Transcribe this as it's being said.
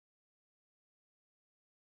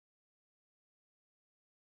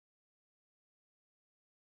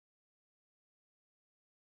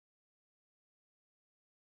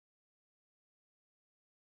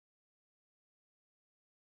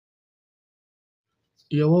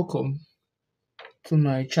You're welcome to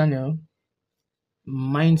my channel,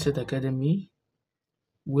 Mindset Academy,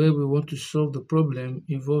 where we want to solve the problem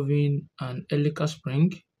involving an helical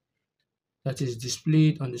spring that is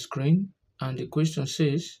displayed on the screen. And the question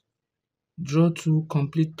says, draw two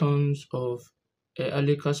complete turns of a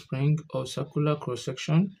helical spring of circular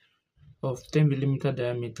cross-section of 10 mm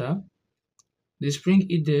diameter. The spring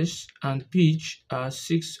index and pitch are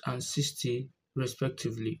 6 and 60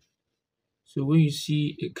 respectively. So when you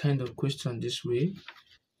see a kind of question this way,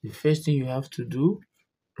 the first thing you have to do,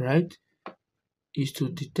 right, is to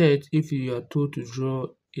detect if you are told to draw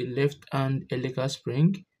a left hand helical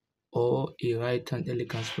spring or a right hand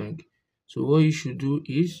helical spring. So what you should do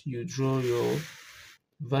is you draw your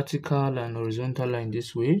vertical and horizontal line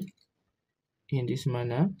this way, in this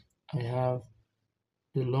manner. I have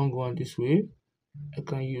the long one this way. I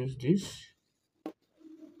can use this.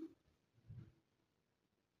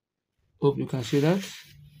 Hope you can see that.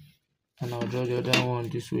 And I'll draw the other one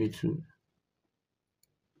this way too.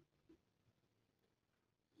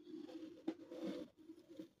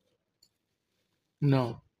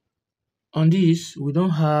 Now, on this, we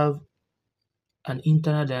don't have an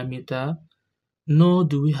internal diameter, nor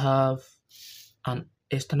do we have an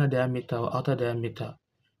external diameter or outer diameter.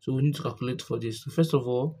 So we need to calculate for this. So first of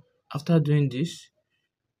all, after doing this,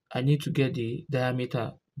 I need to get the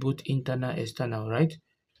diameter, both internal and external, right?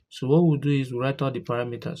 So what we'll do is we'll write out the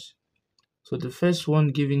parameters. So the first one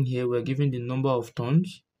given here, we're given the number of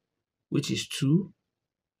turns, which is 2.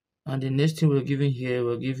 And the next thing we're given here,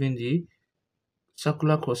 we're given the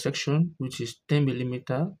circular cross-section, which is 10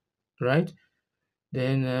 mm, right?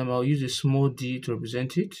 Then I'll use a small d to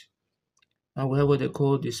represent it. And we have what they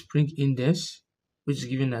call the spring index, which is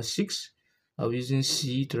given as 6. I'll be using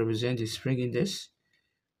C to represent the spring index.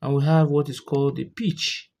 And we have what is called the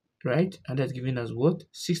pitch, right? And that's given as what?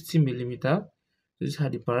 60 mm. These are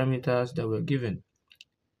the parameters that were given.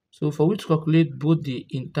 So for we to calculate both the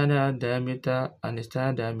internal diameter and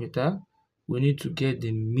external diameter, we need to get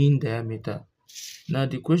the mean diameter. Now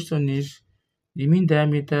the question is, the mean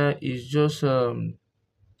diameter is just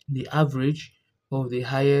the average of the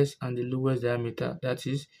highest and the lowest diameter. That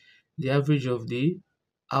is the average of the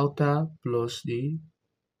outer plus the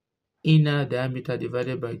inner diameter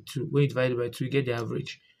divided by 2. When you divide it by 2, you get the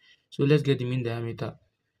average. So let's get the mean diameter.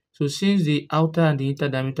 So since the outer and the inner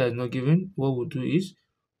diameter is not given, what we'll do is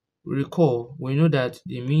recall, we know that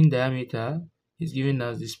the mean diameter is given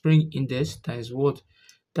as the spring index times what?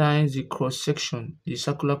 Times the cross section, the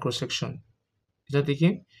circular cross section. Is that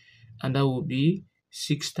taken? And that will be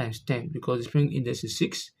 6 times 10, because the spring index is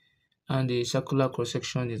 6 and the circular cross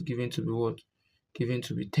section is given to be what? Given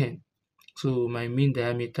to be 10. So my mean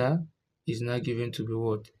diameter is now given to be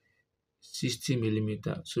what? 60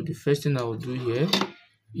 mm. So the first thing I will do here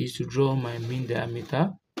is to draw my mean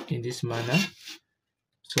diameter in this manner.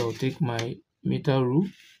 So I'll take my meter rule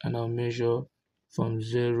and I'll measure from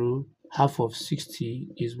 0. Half of 60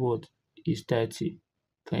 is what? Is 30.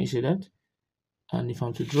 Can you see that? And if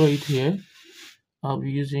I'm to draw it here, I'll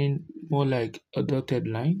be using more like a dotted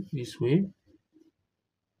line this way,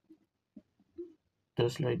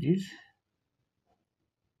 just like this.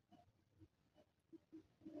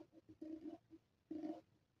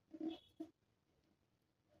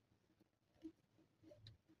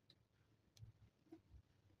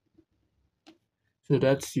 So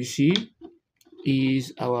that, you see,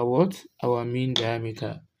 is our what? Our mean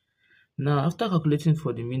diameter. Now after calculating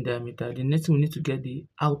for the mean diameter, the next thing we need to get the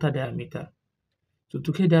outer diameter. So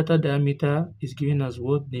to get the outer diameter is given as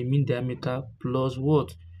what? The mean diameter plus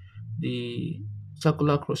what? The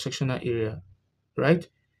circular cross-sectional area, right?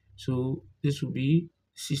 So this will be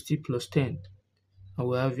 60 plus 10, and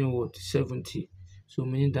we're having what? 70. So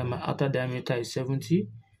meaning that my outer diameter is 70.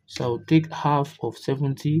 So I'll take half of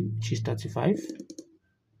 70, which is 35.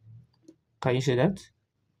 Can you see that?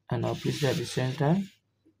 And I'll place it at the center,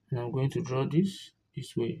 and I'm going to draw this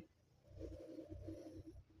way.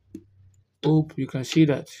 Hope you can see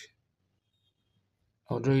that.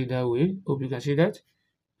 I'll draw it that way. Hope you can see that.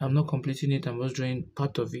 I'm not completing it, I'm just drawing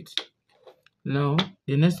part of it. Now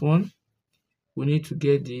the next one, we need to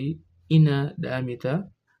get the inner diameter,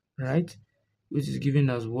 right? Which is given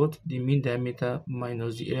as what? The mean diameter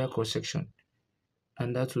minus the area cross section.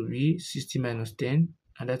 And that will be 60 minus 10,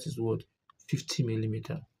 and that is what? 50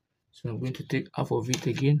 mm. So I'm going to take half of it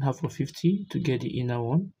again, half of 50, to get the inner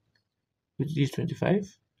one, which is 25.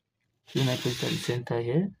 So when I put it at the center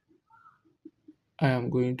here, I am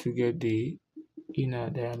going to get the inner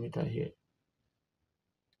diameter here.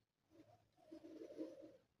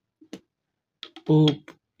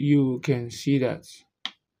 Hope you can see that.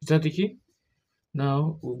 Is that okay?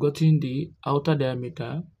 Now we've gotten the outer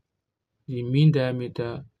diameter, the mean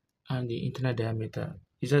diameter, and the internal diameter.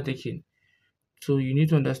 Is that taken? So you need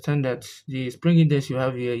to understand that the spring index you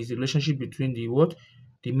have here is the relationship between the what?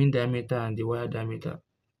 The mean diameter and the wire diameter.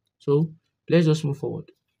 So let's just move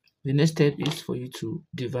forward. The next step is for you to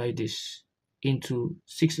divide this into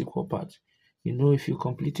 6 equal parts. If you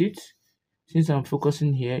complete it, since I'm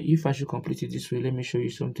focusing here, if I should complete it this way, let me show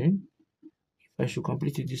you something. If I should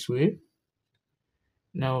complete it this way,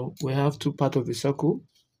 now we have two parts of the circle,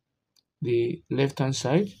 the left hand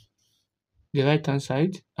side, the right hand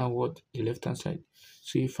side, and what? The left hand side.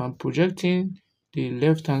 So if I'm projecting the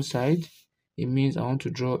left hand side, it means I want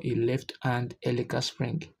to draw a left hand helical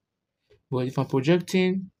spring. But if I'm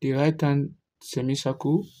projecting the right hand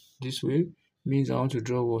semicircle this way, means I want to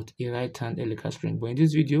draw what? A right hand helical spring. But in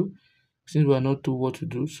this video, since we are not told what to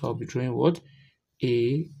do, so I'll be drawing what?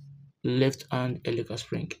 A left hand helical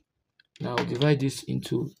spring. Now divide this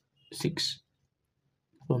into 6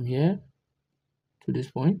 from here to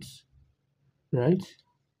this point, right?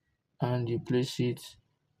 And you place it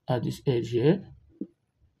at this edge here,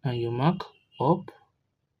 and you mark up,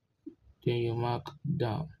 then you mark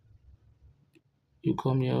down. You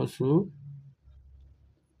come here also,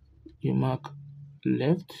 you mark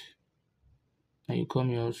left, and you come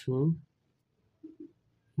here also,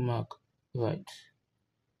 mark right.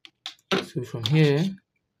 So from here,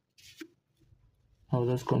 I'll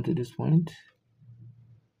just come to this point,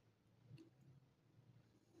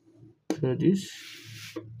 draw this,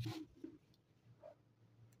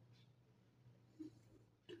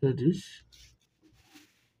 draw this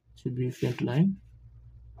to be a faint line,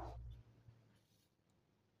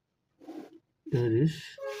 draw this,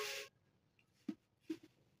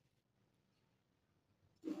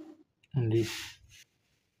 and this.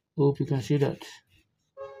 Hope you can see that.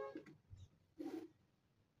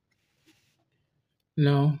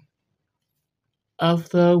 Now,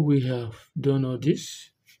 after we have done all this,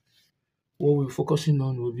 what we're focusing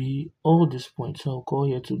on will be all these points. So I'll call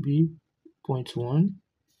here to be point 1,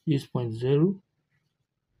 this point 0,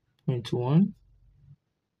 point 1,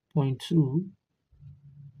 point 2,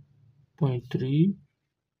 point 3,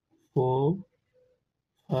 4,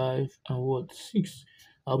 5, and what? 6.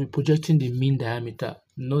 I'll be projecting the mean diameter,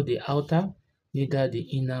 not the outer, neither the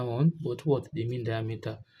inner one, but what? The mean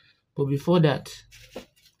diameter. But before that,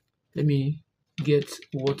 let me get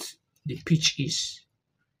what the pitch is,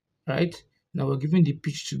 right? Now we're given the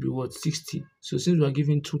pitch to be what? 60. So since we're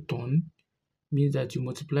given 2 tons, means that you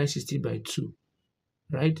multiply 60 by 2,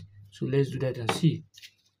 right? So let's do that and see.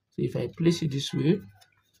 So if I place it this way,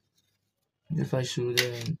 if I should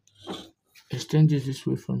extend this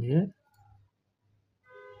way from here,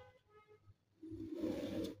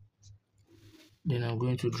 then I'm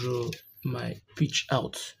going to draw my pitch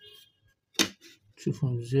out. So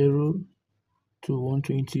from 0 to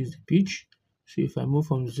 120 is the pitch. So if I move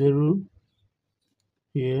from 0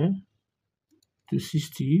 here to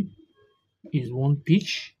 60 is one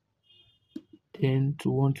pitch, then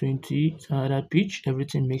to 120 is another pitch.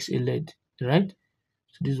 Everything makes a lead, right?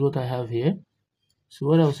 So this is what I have here. So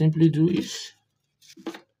what I'll simply do is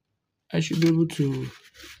I should be able to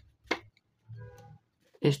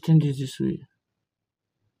extend this way,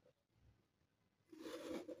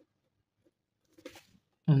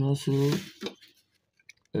 and also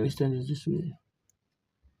extend this way.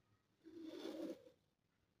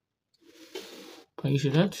 Can you see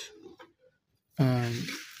that? And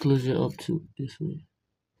close it up to this way.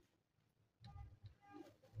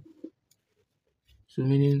 So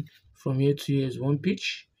meaning from here to here is one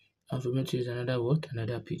pitch, and from here to here is another what?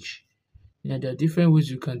 Another pitch. Now there are different ways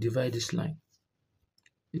you can divide this line.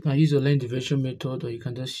 You can use your line division method, or you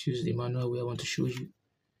can just use the manual way I want to show you.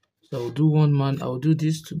 So I'll do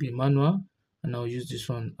this to be manual, and I'll use this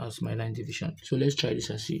one as my line division. So let's try this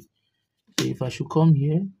and see. So if I should come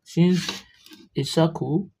here, since a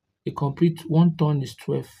circle, a complete 1 ton is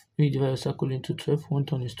 12. When you divide a circle into 12, 1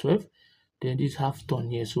 ton is 12. Then this half ton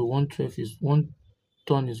here, so 1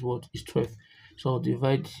 ton is what? Is 12. So I'll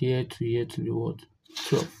divide here to be what?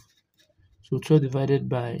 12. So 12 divided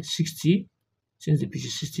by 60, since the pitch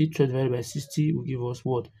is 60, 12 divided by 60 will give us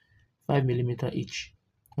what? 5 millimeter each,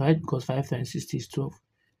 right? Because 5 times 60 is 12.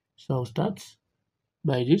 So I'll start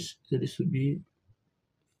by this. So this would be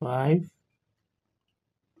 5,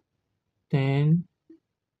 10,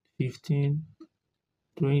 15,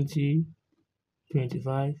 20,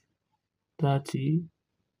 25, 30,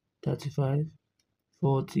 35,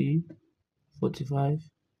 40, 45,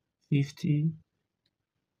 50,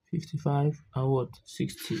 55, and what?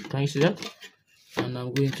 60. Can you see that? And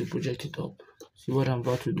I'm going to project it up. See what I'm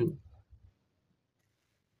about to do.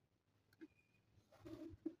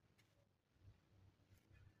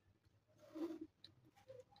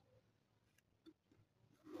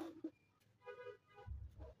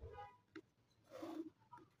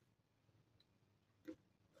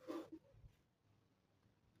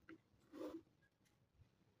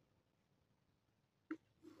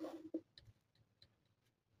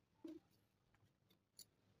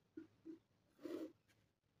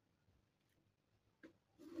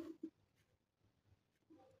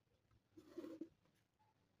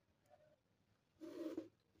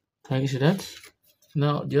 Can you see that?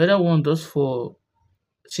 Now the other one just for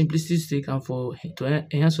simplicity's sake and for to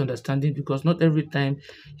enhance understanding, because not every time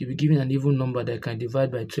you'll be given an even number that can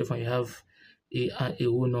divide by 12 and you have a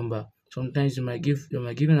whole number. Sometimes you might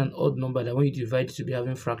given an odd number that when you divide it to be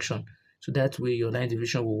having fraction. So that way your line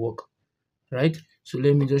division will work. Right? So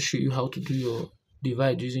let me just show you how to do your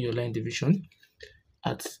divide using your line division.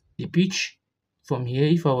 At the pitch from here,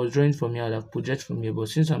 if I was drawing from here, I'd have projected from here. But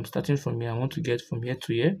since I'm starting from here, I want to get from here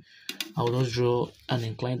to here. I'll just draw an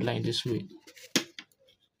inclined line this way,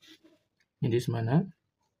 in this manner.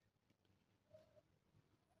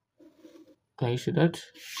 Can you see that?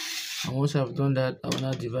 And once I've done that, I will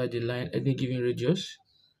now divide the line, any given radius.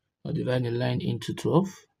 I'll divide the line into 12.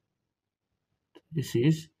 This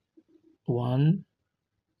is 1,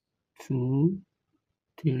 2,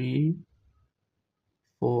 3,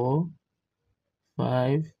 4,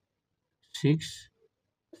 5, 6,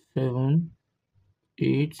 7,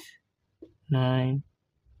 8, 9,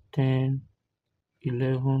 10,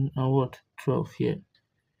 11, and what? 12 here.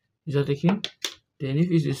 Is that okay? Then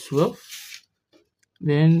if it is 12,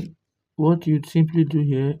 then what you'd simply do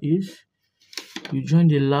here is you join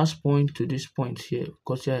the last point to this point here,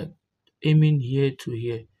 because you're aiming here to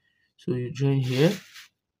here. So you join here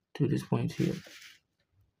to this point here.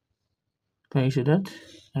 Can you see that?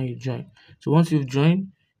 And you join. So once you've joined,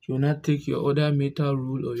 you will now take your other meter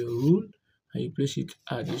rule or your rule and you place it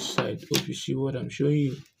at this side. Hope you see what I'm showing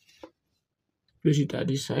you. Place it at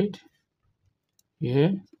this side.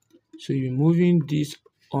 Yeah. So you're moving this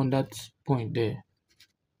on that point there.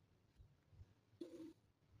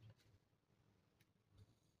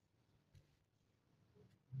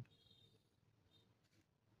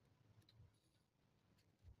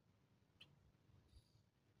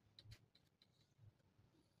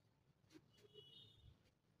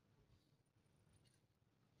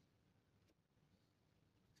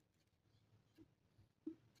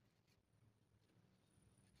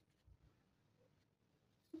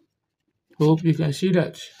 Hope you can see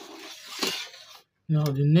that. Now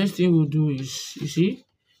the next thing we'll do is, you see,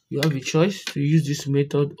 you have a choice to use this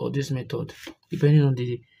method or this method, depending on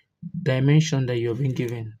the dimension that you've been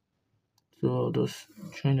given. So I'll just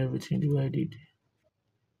join everything the way I did.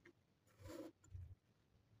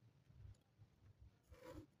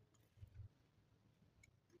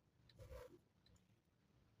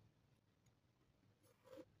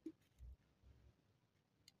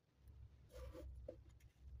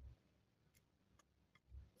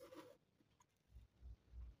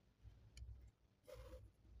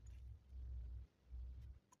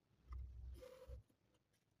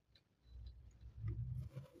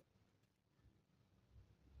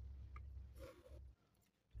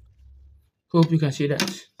 Hope you can see that.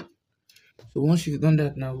 So once you've done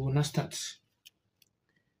that, now we'll now start. This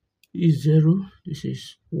is 0, this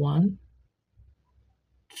is 1,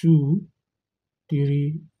 2,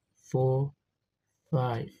 3, 4,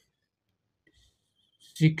 5,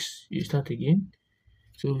 6. You start again.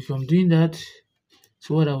 So if I'm doing that,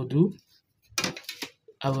 so what I'll do,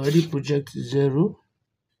 I've already projected 0.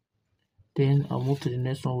 Then I'll move to the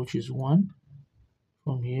next one, which is 1.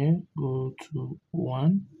 From here, go to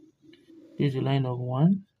 1. There's a line of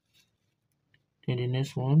 1. Then the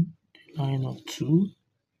next one, the line of 2.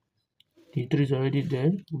 The 3 is already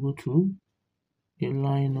there. We'll go to the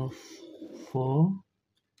line of 4.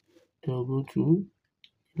 Then we'll go to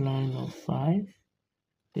the line of 5.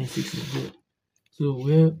 Then 6 is there. So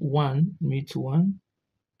where 1 meets 1,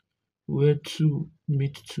 where 2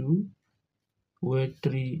 meets 2, where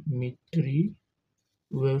 3 meets 3,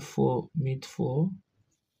 where 4 meets 4,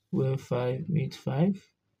 where 5 meets 5,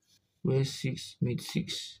 where 6 meets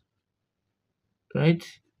 6. Right?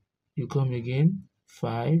 You come again,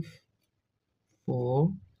 5,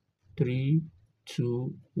 4, 3,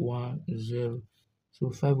 2, 1, 0. So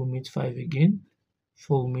 5 will meet 5 again,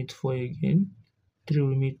 4 will meet 4 again, 3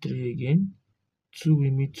 will meet 3 again, 2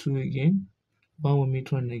 will meet 2 again, 1 will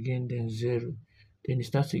meet 1 again, then 0. Then it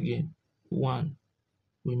starts again. 1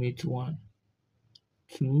 will meet 1,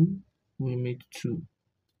 2 will meet 2,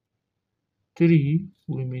 3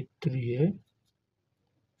 will meet 3 here,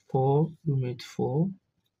 4 will meet 4,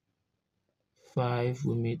 5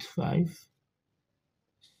 will meet 5,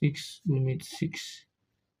 6 will meet 6.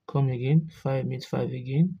 Come again, 5 meet 5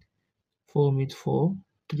 again, 4 meet 4,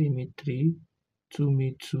 3 meet 3, 2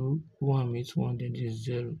 meet 2, 1 meet 1, then this is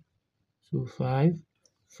 0. So 5,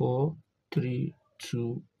 4, 3,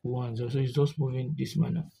 2, 1, 0. So it's just moving this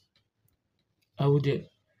manner. Out there.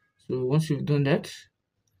 So once you've done that,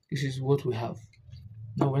 this is what we have.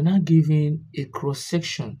 Now we're now given a cross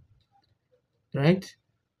section, right?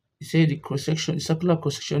 You say the cross section, the circular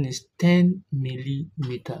cross section is 10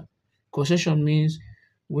 millimeter. Cross section means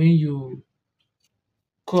when you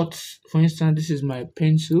cut, for instance, this is my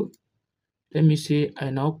pencil. Let me say I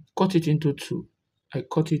now cut it into two. I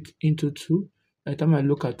cut it into two. By the time I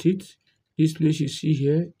look at it, this place you see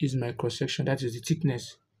here is my cross section. That is the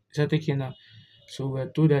thickness. Is that taken now? So we're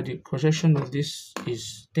told that the cross section of this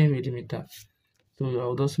is 10 millimeter. So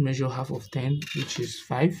I'll just measure half of 10, which is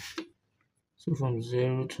 5. So from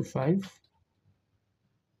 0 to 5.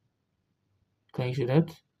 Can you see that?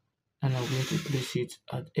 And I'm going to place it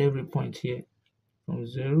at every point here. From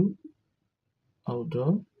 0, I'll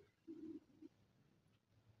do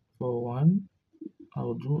for 1,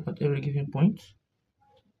 I'll do at every given point.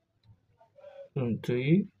 From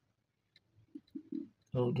 3,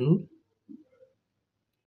 I'll do.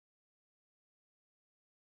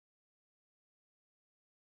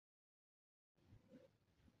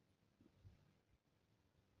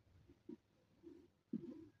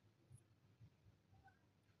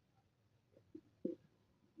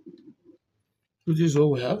 So this is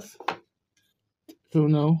all we have. So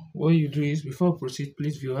now what you do is, before I proceed,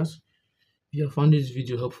 please viewers, if you have found this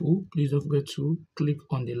video helpful, please don't forget to click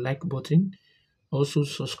on the like button. Also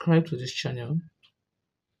subscribe to this channel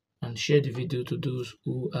and share the video to those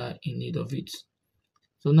who are in need of it.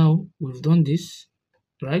 So now we've done this,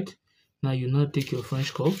 right? Now you now take your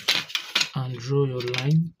French curve and draw your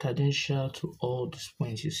line tangential to all these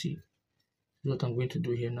points you see. That's what I'm going to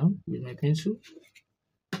do here now with my pencil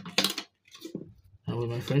and with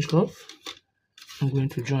my French curve. I'm going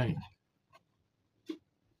to join.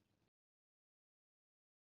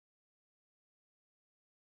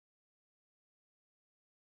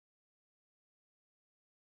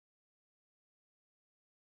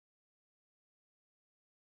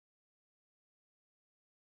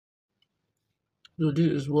 So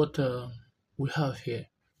this is what we have here.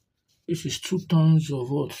 This is 2 tons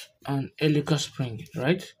of what? An helical spring,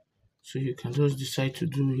 right? So you can just decide to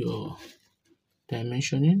do your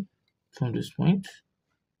dimensioning from this point.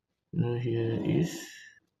 Now here is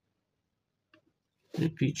the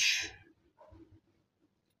pitch.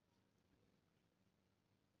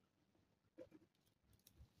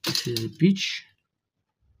 This is the pitch.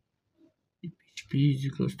 The pitch P is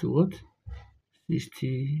equals to what?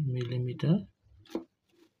 60 millimeter.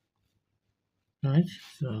 Right?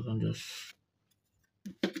 So I can just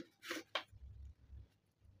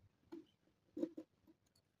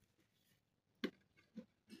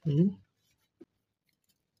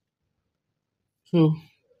So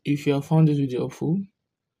if you have found this video helpful,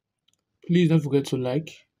 please don't forget to like,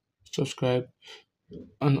 subscribe,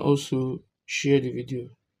 and also share the video.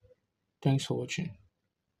 Thanks for watching.